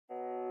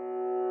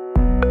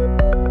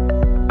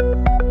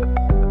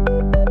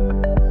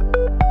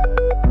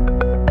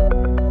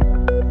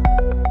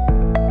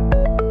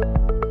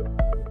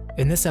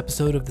this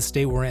episode of The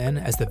State We're In,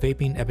 as the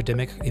vaping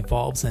epidemic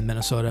evolves in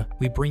Minnesota,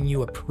 we bring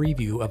you a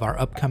preview of our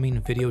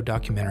upcoming video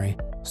documentary,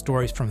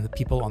 Stories from the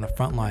People on the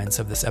Front Lines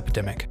of This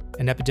Epidemic.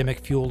 An epidemic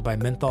fueled by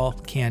menthol,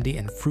 candy,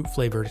 and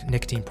fruit-flavored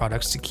nicotine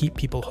products to keep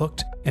people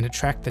hooked and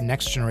attract the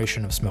next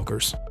generation of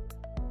smokers.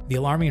 The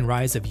alarming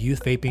rise of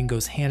youth vaping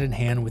goes hand in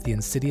hand with the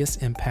insidious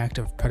impact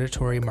of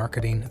predatory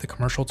marketing the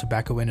commercial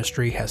tobacco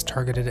industry has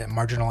targeted at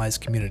marginalized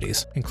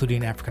communities,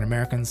 including African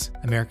Americans,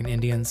 American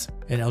Indians,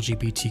 and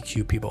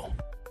LGBTQ people.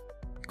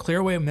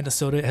 Clearway,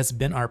 Minnesota has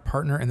been our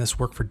partner in this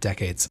work for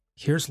decades.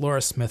 Here's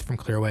Laura Smith from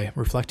Clearway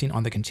reflecting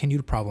on the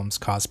continued problems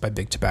caused by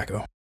big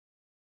tobacco.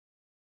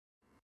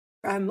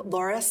 I'm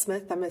Laura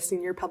Smith. I'm a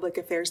Senior Public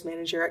Affairs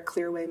Manager at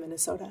Clearway,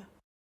 Minnesota.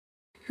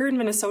 Here in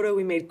Minnesota,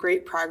 we made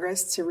great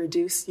progress to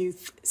reduce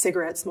youth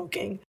cigarette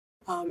smoking.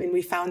 And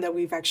we found that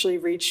we've actually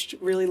reached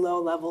really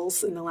low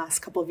levels in the last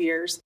couple of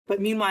years.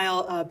 But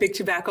meanwhile, big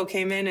tobacco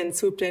came in and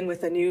swooped in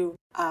with a new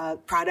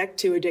product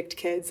to addict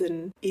kids.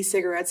 And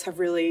e-cigarettes have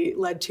really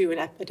led to an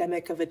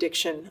epidemic of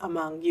addiction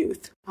among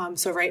youth.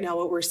 So right now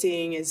what we're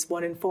seeing is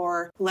 1 in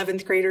 4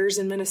 11th graders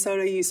in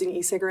Minnesota using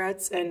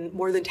e-cigarettes and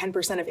more than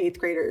 10% of 8th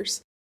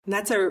graders. And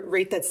that's a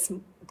rate that's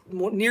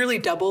nearly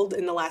doubled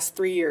in the last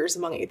 3 years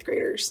among 8th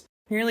graders.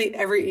 Nearly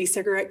every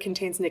e-cigarette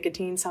contains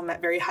nicotine, some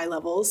at very high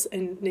levels,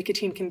 and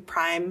nicotine can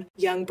prime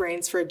young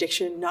brains for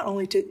addiction not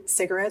only to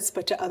cigarettes,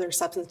 but to other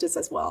substances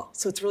as well.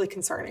 So it's really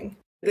concerning.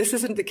 This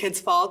isn't the kids'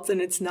 fault, and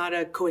it's not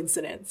a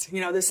coincidence.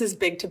 This is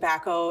big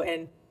tobacco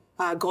and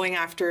going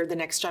after the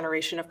next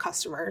generation of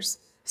customers.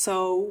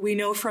 So we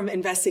know from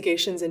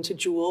investigations into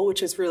Juul, which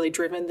has really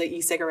driven the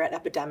e-cigarette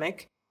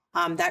epidemic,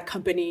 that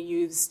company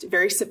used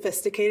very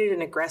sophisticated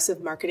and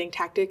aggressive marketing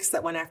tactics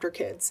that went after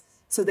kids.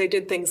 So they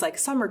did things like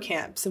summer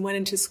camps and went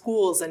into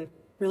schools and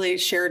really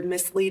shared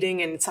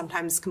misleading and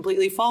sometimes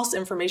completely false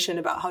information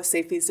about how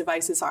safe these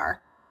devices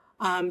are.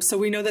 So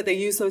we know that they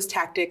use those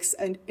tactics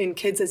in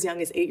kids as young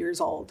as 8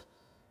 years old.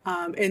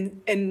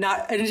 In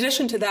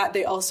addition to that,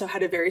 they also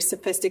had a very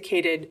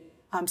sophisticated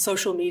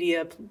social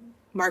media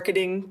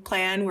marketing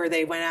plan where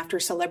they went after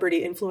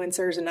celebrity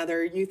influencers and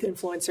other youth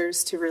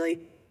influencers to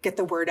really get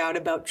the word out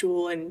about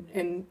Juul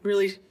and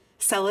really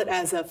sell it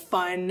as a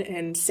fun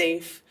and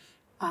safe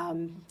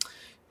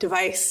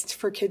device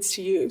for kids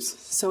to use.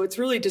 So it's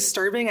really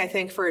disturbing, I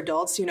think, for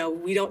adults.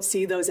 We don't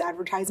see those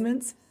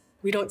advertisements.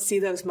 We don't see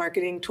those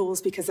marketing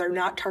tools because they're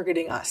not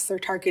targeting us. They're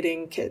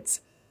targeting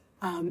kids.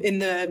 In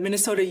the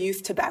Minnesota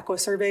Youth Tobacco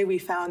Survey, we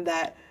found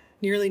that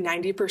nearly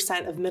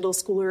 90% of middle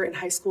schooler and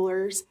high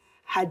schoolers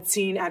had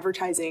seen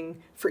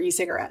advertising for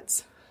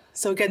e-cigarettes.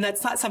 So again,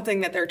 that's not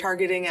something that they're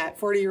targeting at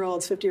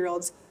 40-year-olds,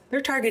 50-year-olds. They're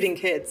targeting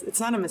kids.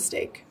 It's not a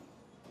mistake.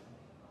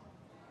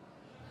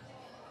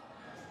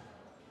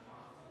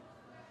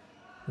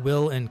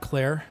 Will and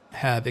Claire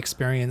have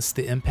experienced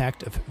the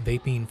impact of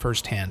vaping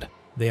firsthand.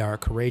 They are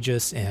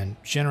courageous and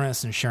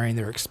generous in sharing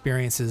their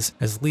experiences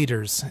as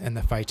leaders in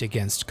the fight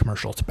against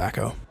commercial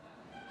tobacco.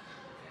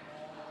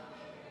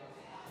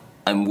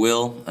 I'm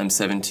Will. I'm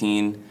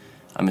 17.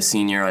 I'm a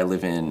senior. I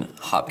live in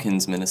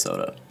Hopkins,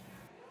 Minnesota.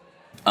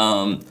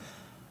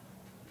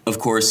 Of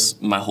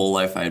course, my whole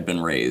life I had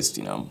been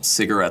raised,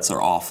 cigarettes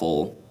are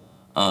awful.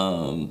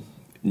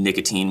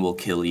 Nicotine will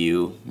kill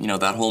you.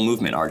 That whole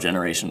movement, our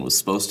generation was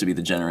supposed to be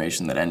the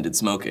generation that ended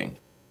smoking.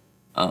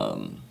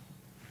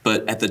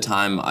 But at the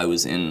time, I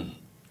was in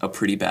a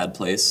pretty bad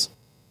place.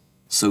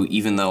 So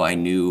even though I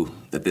knew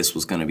that this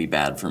was going to be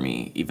bad for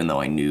me, even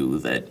though I knew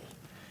that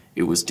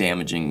it was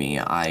damaging me,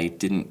 I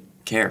didn't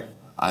care.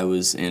 I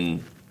was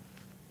in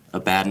a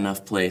bad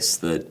enough place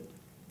that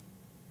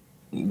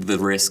the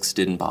risks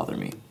didn't bother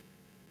me.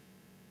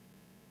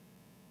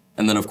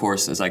 And then, of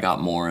course, as I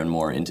got more and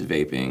more into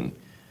vaping,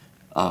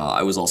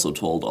 I was also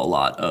told a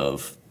lot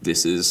of,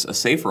 this is a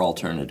safer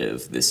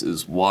alternative, this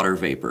is water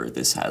vapor,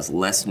 this has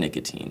less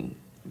nicotine.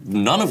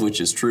 None of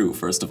which is true,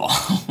 first of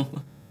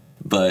all.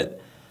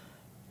 But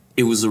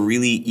it was a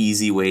really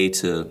easy way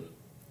to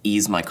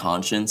ease my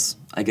conscience,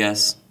 I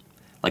guess.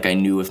 Like, I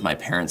knew if my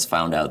parents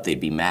found out,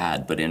 they'd be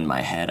mad, but in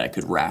my head I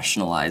could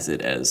rationalize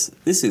it as,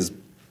 this is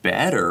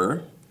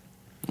better,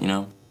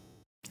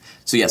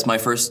 So yes, my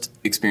first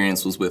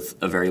experience was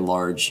with a very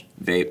large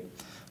vape.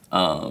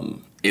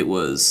 It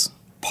was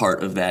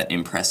part of that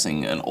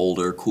impressing an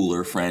older,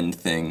 cooler friend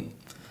thing.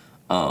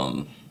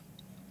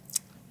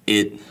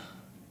 It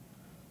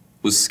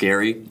was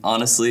scary,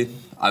 honestly.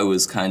 I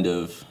was kind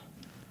of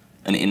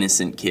an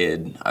innocent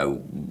kid.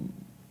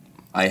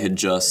 I had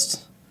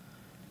just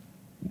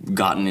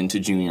gotten into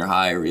junior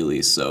high,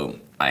 really, so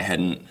I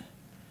hadn't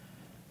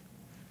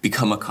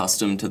become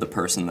accustomed to the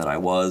person that I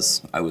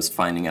was. I was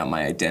finding out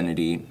my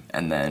identity,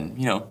 and then,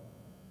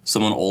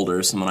 someone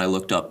older, someone I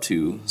looked up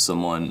to,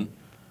 someone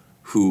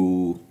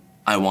who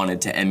I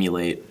wanted to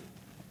emulate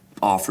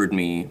offered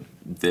me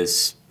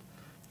this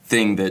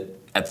thing that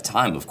at the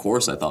time, of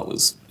course, I thought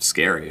was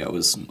scary. I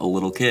was a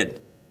little kid,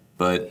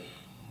 but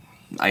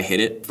I hit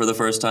it for the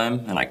first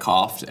time and I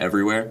coughed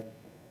everywhere.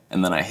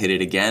 And then I hit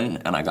it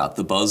again and I got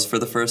the buzz for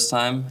the first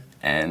time.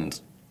 And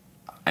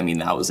I mean,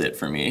 that was it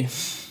for me.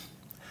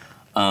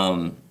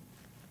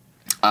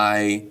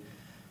 I,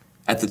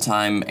 at the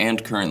time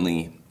and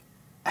currently,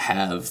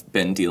 have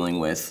been dealing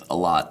with a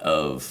lot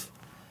of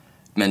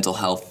mental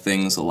health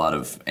things, a lot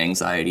of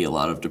anxiety, a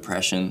lot of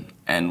depression,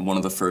 and one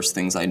of the first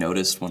things I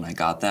noticed when I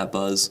got that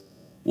buzz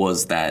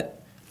was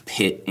that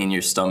pit in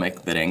your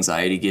stomach that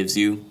anxiety gives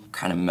you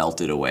kind of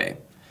melted away.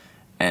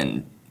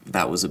 And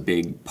that was a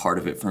big part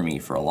of it for me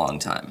for a long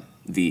time,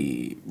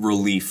 the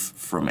relief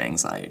from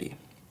anxiety.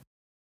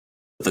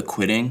 The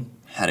quitting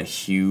had a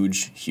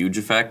huge, huge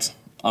effect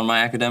on my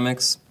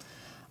academics.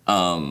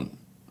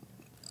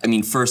 I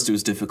mean, first it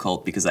was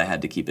difficult because I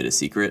had to keep it a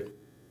secret,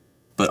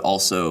 but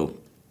also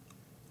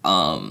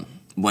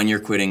when you're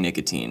quitting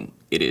nicotine,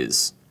 it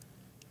is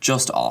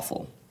just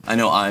awful. I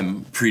know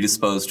I'm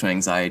predisposed to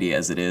anxiety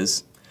as it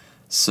is,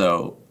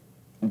 so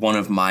one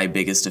of my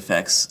biggest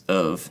effects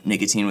of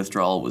nicotine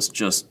withdrawal was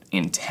just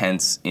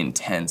intense,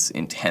 intense,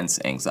 intense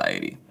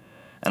anxiety.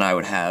 And I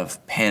would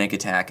have panic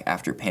attack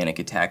after panic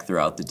attack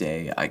throughout the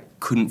day. I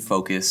couldn't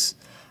focus.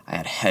 I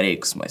had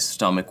headaches, my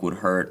stomach would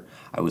hurt.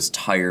 I was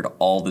tired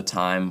all the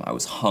time. I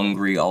was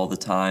hungry all the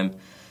time.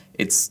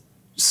 It's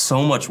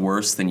so much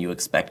worse than you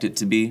expect it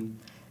to be.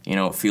 You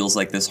know, it feels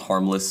like this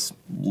harmless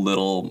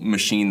little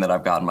machine that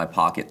I've got in my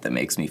pocket that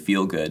makes me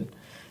feel good.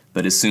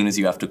 But as soon as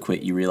you have to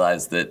quit, you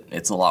realize that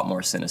it's a lot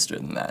more sinister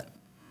than that.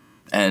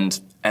 And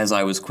as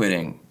I was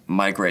quitting,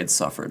 my grades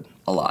suffered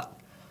a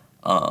lot.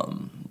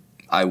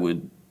 I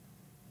would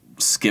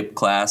skip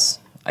class.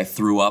 I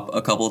threw up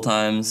a couple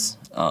times.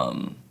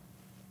 And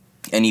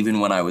even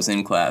when I was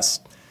in class,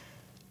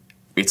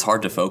 it's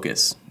hard to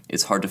focus.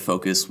 It's hard to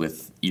focus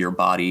with your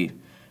body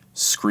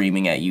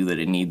screaming at you that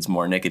it needs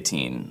more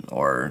nicotine,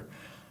 or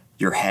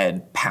your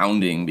head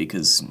pounding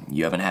because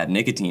you haven't had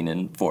nicotine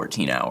in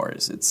 14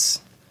 hours.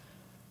 It's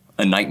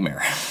a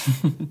nightmare.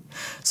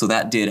 So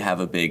that did have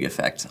a big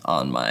effect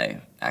on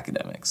my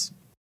academics.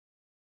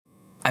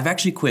 I've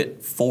actually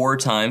quit 4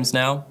 times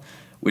now,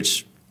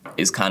 which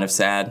is kind of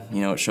sad.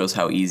 You know, it shows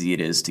how easy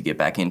it is to get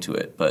back into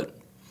it. But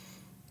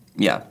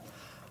yeah,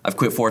 I've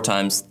quit 4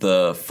 times.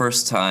 The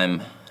first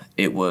time,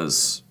 it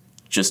was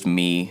just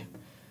me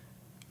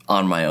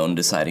on my own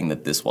deciding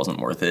that this wasn't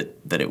worth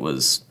it, that it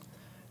was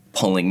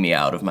pulling me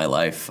out of my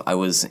life. I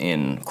was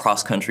in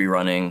cross-country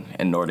running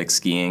and Nordic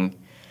skiing,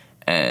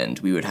 and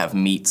we would have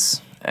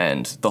meets,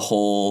 and the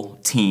whole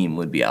team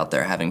would be out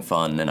there having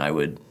fun, and I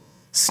would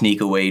sneak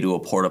away to a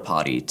porta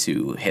potty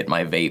to hit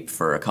my vape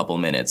for a couple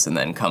minutes and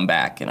then come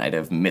back, and I'd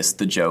have missed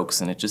the jokes,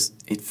 and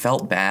it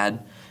felt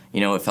bad. You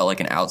know, it felt like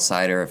an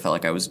outsider. It felt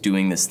like I was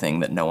doing this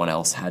thing that no one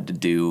else had to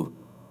do,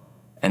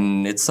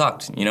 and it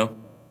sucked, you know?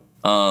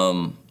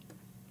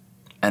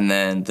 And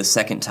then the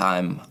second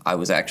time, I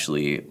was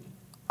actually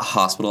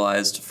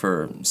hospitalized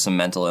for some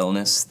mental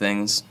illness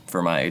things,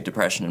 for my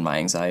depression and my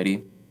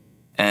anxiety.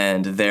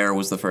 And there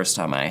was the first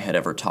time I had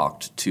ever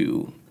talked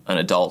to an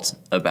adult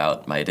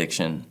about my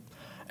addiction,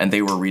 and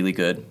they were really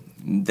good.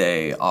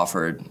 They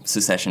offered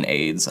cessation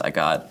aids. I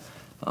got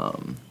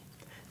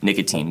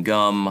nicotine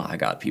gum. I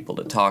got people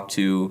to talk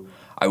to.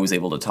 I was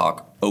able to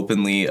talk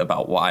openly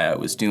about why I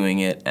was doing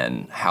it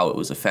and how it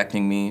was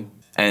affecting me.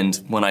 And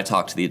when I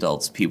talked to the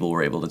adults, people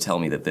were able to tell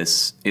me that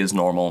this is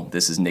normal,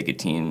 this is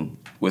nicotine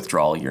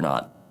withdrawal, you're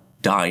not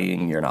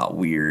dying, you're not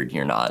weird,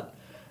 you're not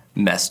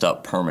messed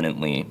up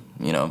permanently,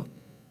 you know?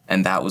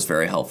 And that was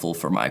very helpful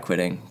for my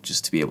quitting,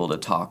 just to be able to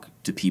talk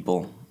to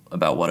people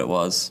about what it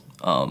was.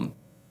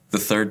 The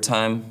third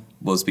time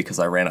was because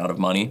I ran out of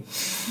money.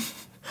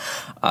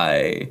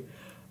 I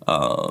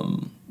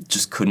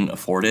just couldn't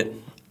afford it.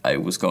 I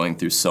was going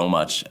through so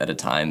much at a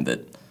time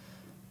that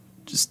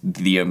just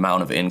the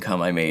amount of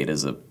income I made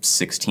as a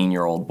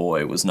 16-year-old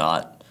boy was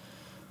not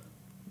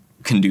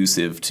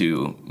conducive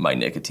to my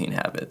nicotine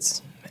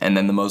habits. And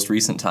then the most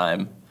recent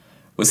time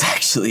was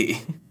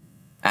actually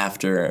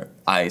after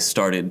I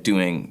started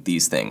doing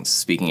these things,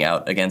 speaking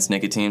out against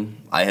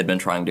nicotine. I had been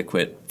trying to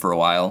quit for a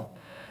while,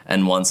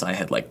 and once I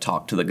had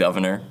talked to the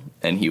governor,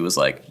 and he was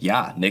like,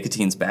 yeah,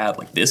 nicotine's bad,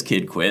 this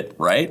kid quit,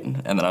 right?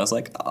 And then I was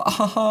like,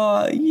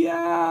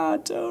 yeah,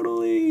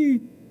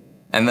 totally.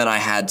 And then I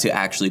had to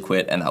actually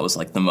quit, and that was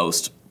the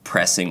most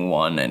pressing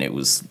one, and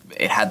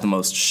it had the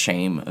most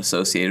shame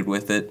associated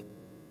with it.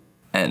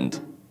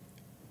 And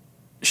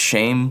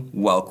shame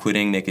while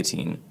quitting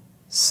nicotine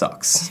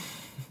sucks.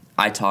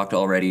 I talked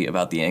already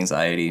about the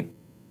anxiety,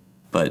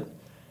 but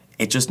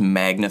it just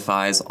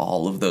magnifies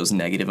all of those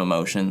negative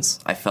emotions.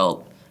 I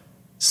felt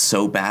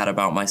so bad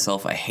about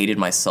myself. I hated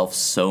myself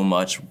so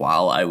much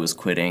while I was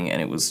quitting,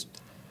 and it was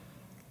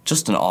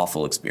just an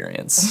awful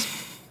experience.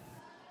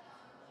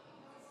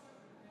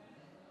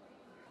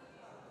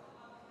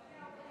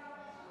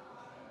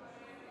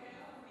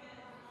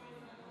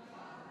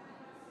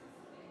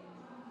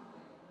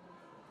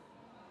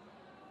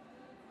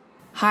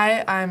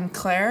 Hi, I'm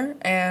Claire,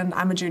 and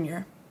I'm a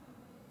junior.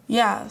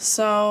 Yeah,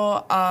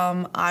 so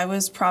I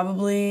was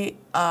probably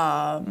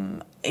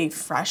a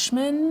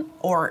freshman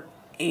or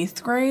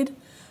 8th grade.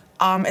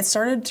 It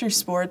started through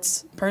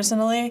sports,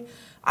 personally.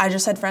 I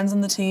just had friends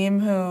on the team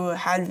who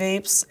had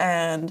vapes,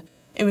 and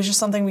it was just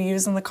something we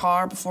used in the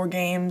car before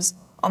games,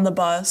 on the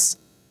bus.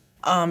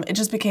 It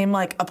just became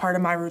like a part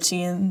of my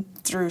routine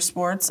through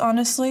sports,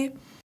 honestly.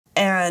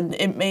 And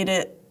it made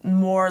it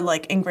more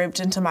like engraved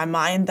into my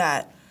mind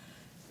that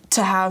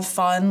to have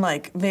fun,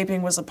 like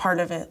vaping was a part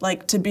of it.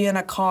 Like to be in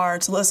a car,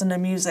 to listen to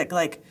music,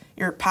 like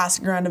you're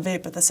passing around a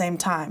vape at the same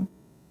time.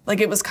 Like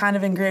it was kind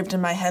of engraved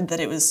in my head that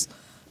it was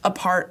a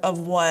part of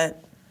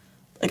what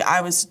like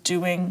I was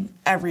doing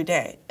every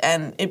day,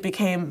 and it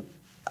became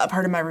a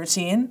part of my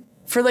routine.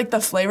 For like the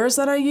flavors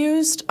that I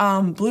used,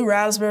 blue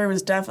raspberry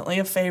was definitely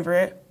a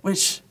favorite,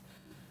 which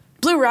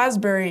blue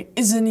raspberry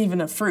isn't even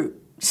a fruit.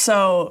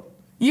 So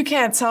you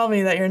can't tell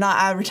me that you're not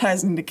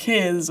advertising to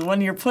kids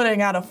when you're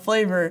putting out a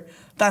flavor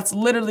that's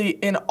literally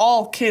in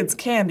all kids'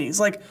 candies.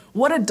 Like,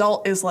 what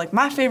adult is like,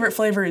 my favorite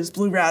flavor is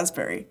blue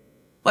raspberry?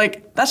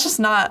 Like, that's just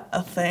not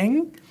a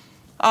thing.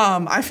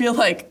 I feel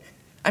like,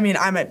 I mean,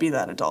 I might be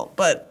that adult,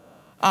 but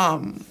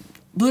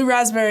blue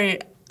raspberry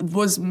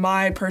was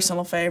my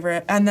personal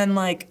favorite. And then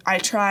like, I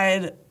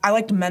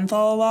liked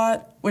menthol a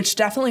lot, which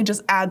definitely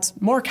just adds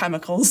more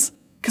chemicals,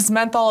 because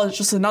menthol is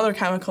just another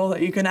chemical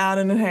that you can add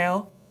and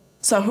inhale.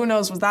 So who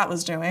knows what that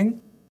was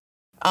doing.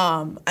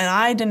 And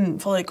I didn't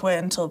fully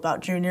quit until about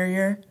junior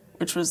year,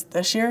 which was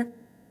this year.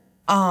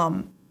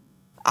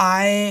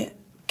 I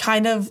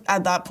kind of,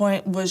 at that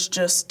point, was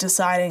just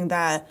deciding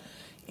that,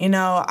 you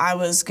know, I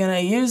was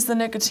gonna use the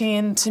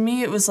nicotine. To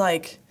me, it was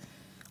like,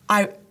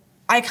 I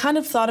kind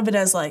of thought of it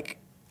as like,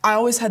 I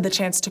always had the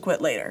chance to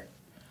quit later.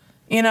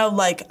 You know,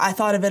 like, I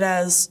thought of it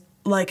as,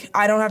 like,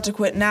 I don't have to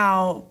quit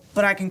now,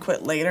 but I can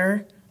quit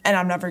later, and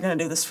I'm never gonna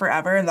do this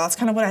forever. And that's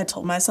kind of what I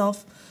told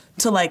myself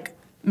to, like,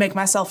 make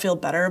myself feel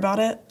better about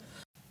it.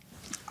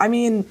 I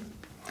mean,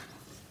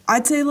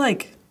 I'd say,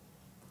 like,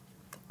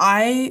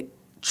 I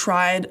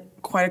tried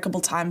quite a couple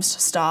times to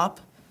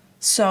stop,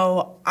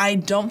 so I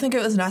don't think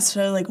it was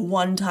necessarily, like,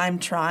 one-time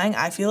trying.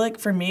 I feel like,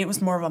 for me, it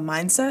was more of a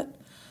mindset.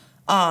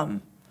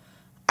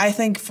 I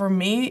think for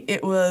me,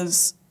 it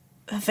was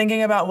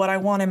thinking about what I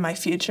want in my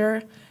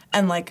future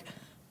and, like,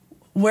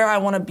 where I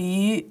want to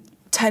be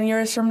 10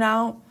 years from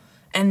now,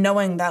 and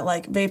knowing that,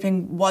 like,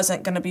 vaping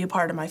wasn't going to be a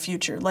part of my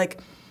future. Like,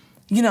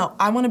 you know,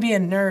 I want to be a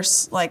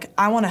nurse. Like,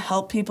 I want to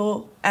help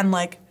people, and,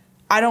 like,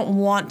 I don't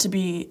want to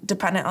be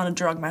dependent on a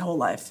drug my whole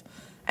life.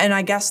 And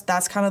I guess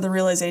that's kind of the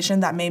realization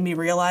that made me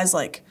realize,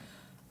 like,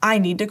 I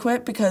need to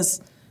quit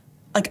because,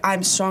 like,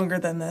 I'm stronger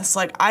than this.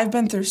 Like, I've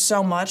been through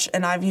so much,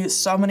 and I've used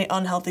so many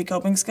unhealthy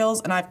coping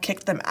skills, and I've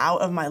kicked them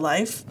out of my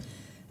life.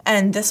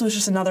 And this was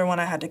just another one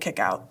I had to kick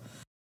out.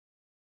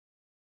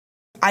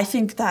 I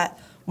think that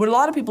what a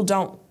lot of people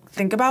don't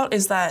think about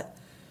is that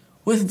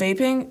with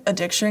vaping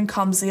addiction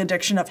comes the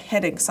addiction of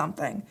hitting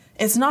something.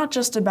 It's not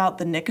just about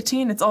the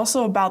nicotine, it's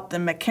also about the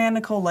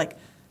mechanical, like,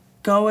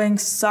 going,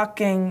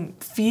 sucking,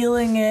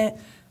 feeling it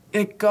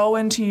go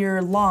into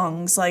your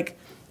lungs. Like,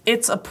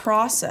 it's a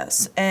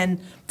process. And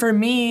for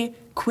me,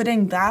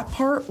 quitting that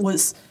part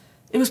was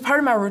part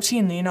of my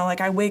routine, you know,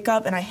 like I wake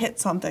up and I hit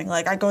something.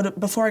 Like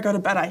before I go to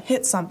bed, I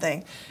hit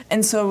something.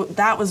 And so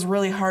that was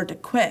really hard to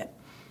quit.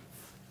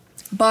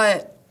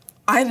 But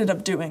I ended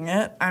up doing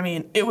it. I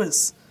mean, it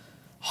was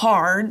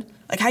hard.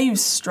 Like, I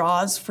used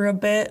straws for a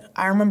bit.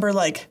 I remember,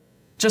 like,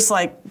 just,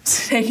 like,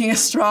 taking a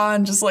straw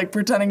and just, like,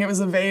 pretending it was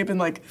a vape and,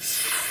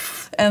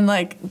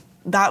 like,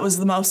 that was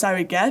the most I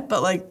would get.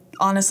 But, like,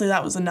 honestly,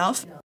 that was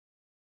enough.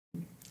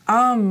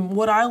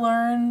 What I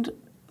learned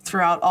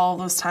throughout all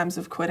those times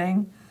of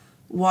quitting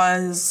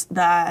was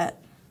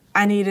that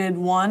I needed,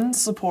 one,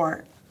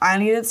 support. I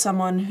needed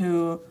someone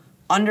who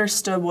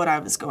understood what I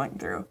was going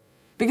through.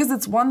 Because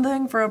it's one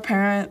thing for a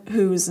parent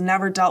who's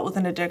never dealt with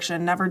an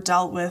addiction, never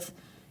dealt with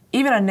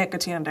even a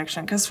nicotine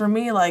addiction. Because for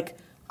me, like,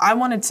 I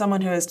wanted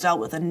someone who has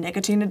dealt with a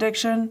nicotine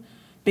addiction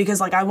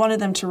because, like, I wanted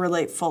them to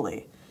relate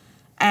fully.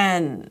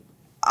 And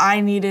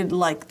I needed,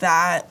 like,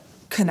 that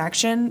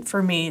connection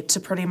for me to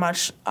pretty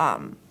much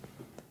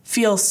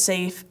feel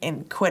safe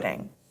in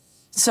quitting.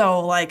 So,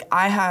 like,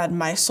 I had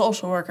my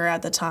social worker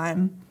at the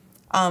time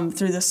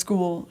through the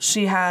school.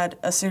 She had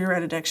a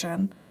cigarette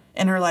addiction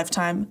in her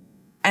lifetime.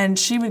 And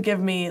she would give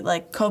me,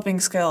 like, coping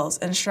skills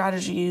and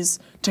strategies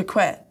to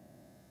quit.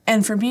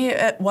 And for me,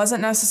 it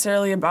wasn't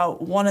necessarily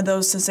about one of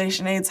those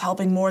cessation aids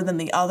helping more than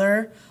the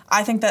other.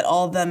 I think that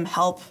all of them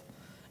help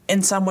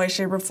in some way,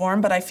 shape, or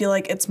form, but I feel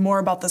like it's more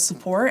about the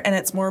support, and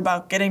it's more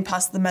about getting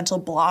past the mental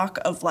block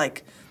of,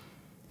 like,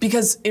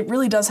 because it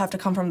really does have to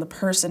come from the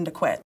person to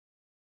quit.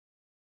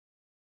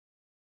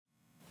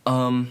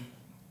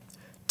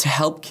 To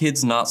help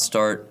kids not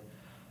start,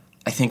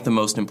 I think the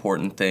most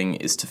important thing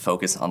is to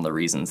focus on the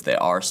reasons they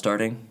are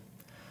starting.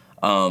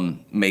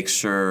 Make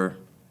sure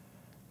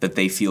that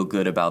they feel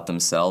good about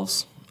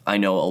themselves. I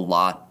know a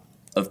lot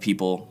of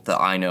people that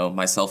I know,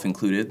 myself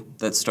included,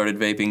 that started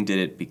vaping did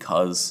it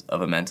because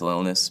of a mental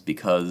illness,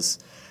 because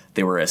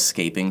they were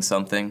escaping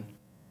something.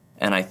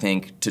 And I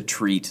think to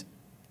treat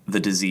the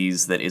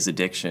disease that is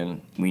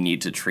addiction, we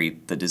need to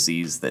treat the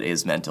disease that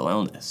is mental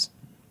illness.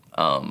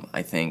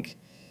 I think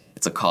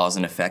it's a cause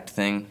and effect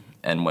thing,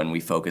 and when we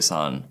focus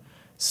on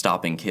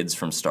stopping kids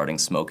from starting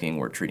smoking,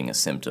 we're treating a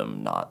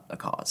symptom, not a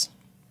cause.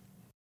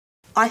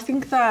 I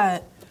think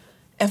that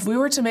If we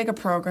were to make a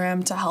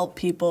program to help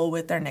people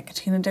with their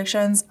nicotine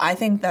addictions, I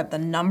think that the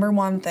number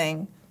one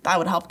thing that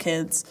would help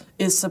kids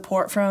is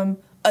support from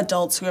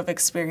adults who have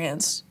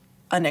experienced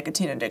a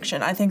nicotine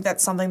addiction. I think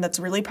that's something that's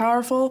really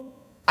powerful.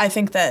 I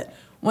think that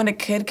when a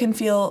kid can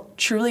feel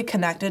truly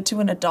connected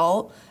to an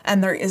adult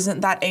and there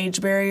isn't that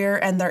age barrier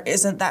and there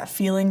isn't that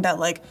feeling that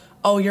like,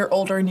 oh, you're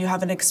older and you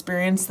haven't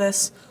experienced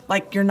this,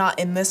 like you're not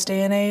in this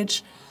day and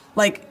age.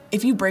 Like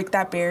if you break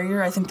that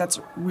barrier, I think that's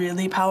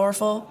really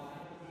powerful.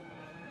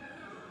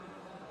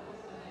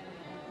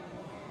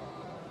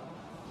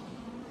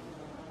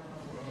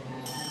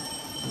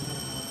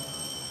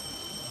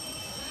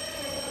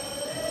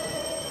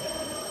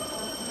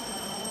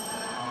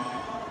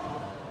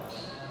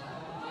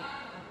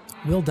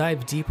 We'll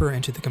dive deeper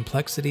into the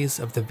complexities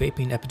of the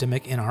vaping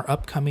epidemic in our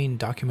upcoming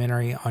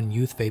documentary on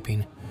youth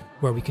vaping,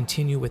 where we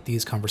continue with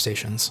these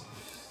conversations.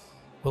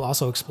 We'll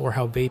also explore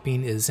how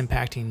vaping is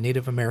impacting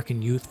Native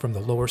American youth from the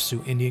Lower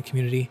Sioux Indian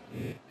community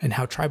and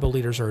how tribal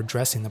leaders are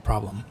addressing the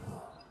problem.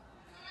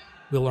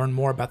 We'll learn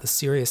more about the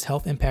serious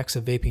health impacts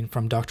of vaping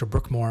from Dr.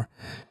 Brooke Moore,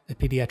 a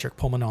pediatric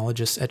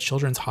pulmonologist at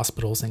children's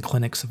hospitals and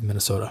clinics of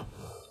Minnesota.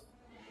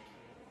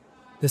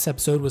 This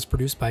episode was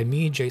produced by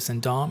me, Jason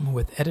Dahm,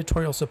 with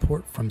editorial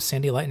support from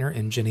Sandy Leitner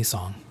and Jenny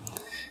Song.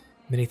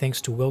 Many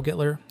thanks to Will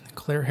Gittler,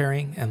 Claire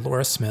Herring, and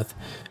Laura Smith,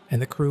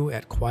 and the crew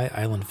at Quiet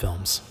Island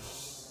Films.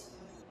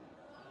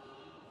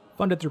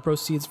 Funded through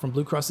proceeds from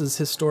Blue Cross's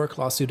historic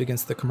lawsuit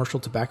against the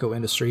commercial tobacco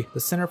industry, the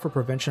Center for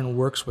Prevention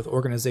works with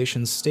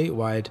organizations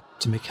statewide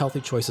to make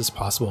healthy choices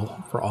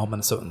possible for all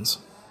Minnesotans.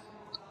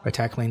 By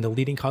tackling the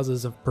leading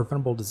causes of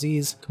preventable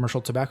disease,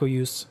 commercial tobacco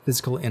use,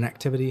 physical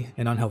inactivity,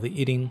 and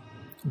unhealthy eating,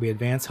 we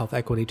advance health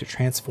equity to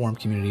transform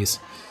communities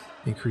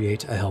and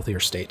create a healthier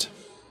state.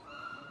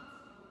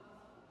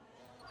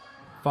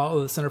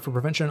 Follow the Center for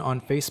Prevention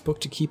on Facebook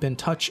to keep in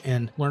touch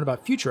and learn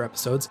about future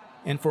episodes.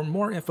 And for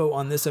more info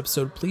on this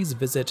episode, please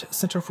visit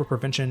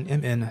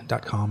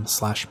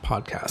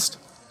centerforpreventionmn.com/podcast.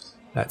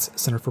 That's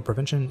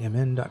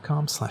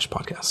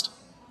centerforpreventionmn.com/podcast.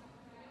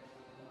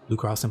 Blue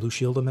Cross and Blue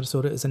Shield of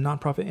Minnesota is a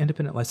nonprofit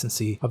independent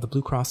licensee of the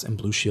Blue Cross and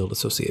Blue Shield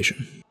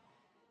Association.